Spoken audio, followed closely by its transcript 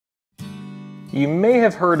You may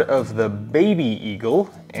have heard of the baby eagle,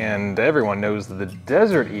 and everyone knows the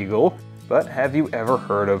desert eagle, but have you ever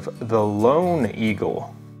heard of the lone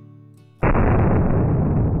eagle?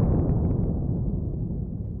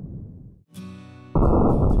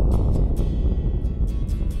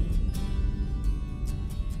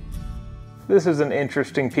 This is an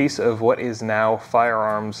interesting piece of what is now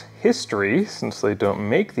firearms history, since they don't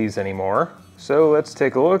make these anymore. So let's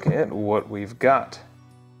take a look at what we've got.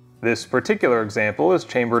 This particular example is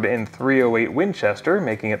chambered in .308 Winchester,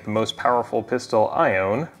 making it the most powerful pistol I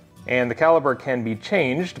own. And the caliber can be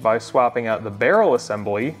changed by swapping out the barrel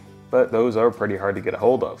assembly, but those are pretty hard to get a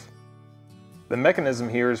hold of. The mechanism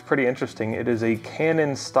here is pretty interesting. It is a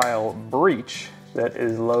cannon-style breech that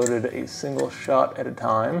is loaded a single shot at a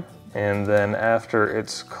time. And then after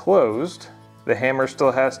it's closed, the hammer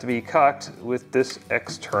still has to be cocked with this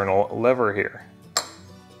external lever here.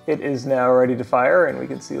 It is now ready to fire, and we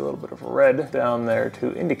can see a little bit of red down there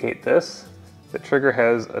to indicate this. The trigger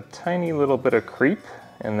has a tiny little bit of creep,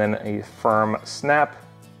 and then a firm snap.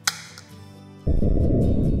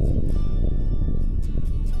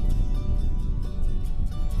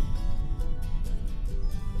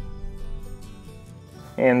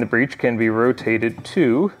 And the breech can be rotated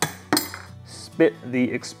to spit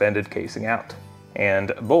the expended casing out.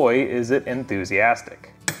 And boy, is it enthusiastic.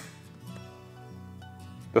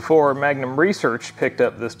 Before Magnum Research picked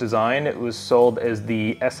up this design, it was sold as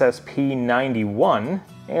the SSP-91,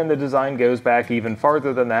 and the design goes back even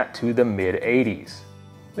farther than that to the mid-80s.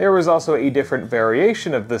 There was also a different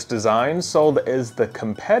variation of this design sold as the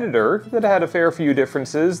Competitor that had a fair few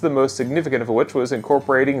differences, the most significant of which was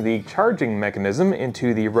incorporating the charging mechanism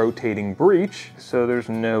into the rotating breech, so there's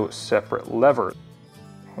no separate lever.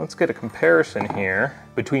 Let's get a comparison here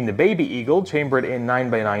between the Baby Eagle chambered in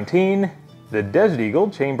 9x19, the Desert Eagle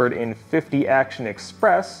chambered in 50 Action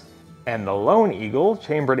Express, and the Lone Eagle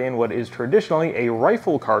chambered in what is traditionally a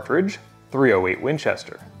rifle cartridge, .308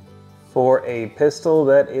 Winchester. For a pistol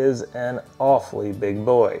that is an awfully big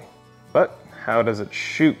boy. But how does it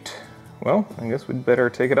shoot? Well, I guess we'd better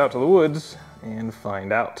take it out to the woods and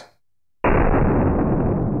find out.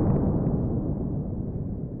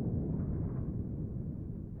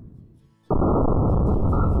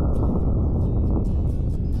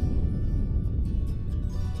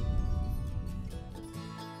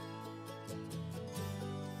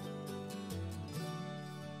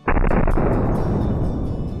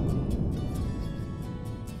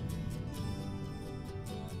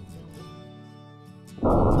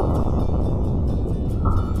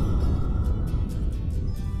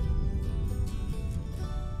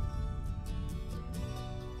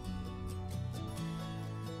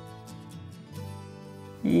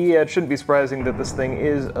 Yeah, it shouldn't be surprising that this thing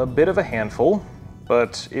is a bit of a handful,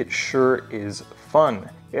 but it sure is fun.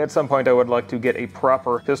 At some point I would like to get a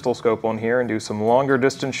proper pistol scope on here and do some longer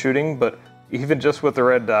distance shooting, but even just with the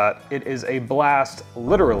red dot, it is a blast,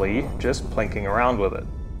 literally, just plinking around with it.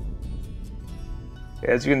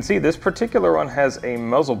 As you can see, this particular one has a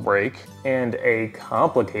muzzle brake, and a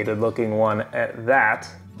complicated looking one at that.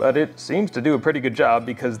 But it seems to do a pretty good job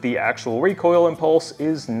because the actual recoil impulse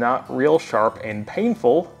is not real sharp and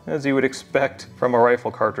painful, as you would expect from a rifle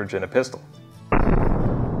cartridge in a pistol.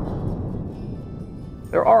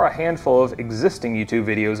 There are a handful of existing YouTube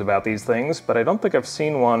videos about these things, but I don't think I've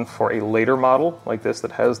seen one for a later model like this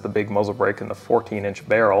that has the big muzzle brake and the 14-inch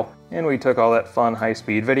barrel. And we took all that fun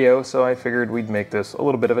high-speed video, so I figured we'd make this a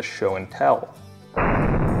little bit of a show and tell.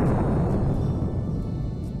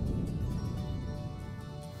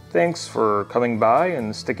 Thanks for coming by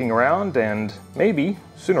and sticking around, and maybe,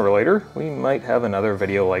 sooner or later, we might have another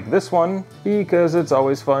video like this one, because it's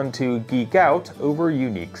always fun to geek out over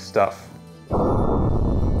unique stuff.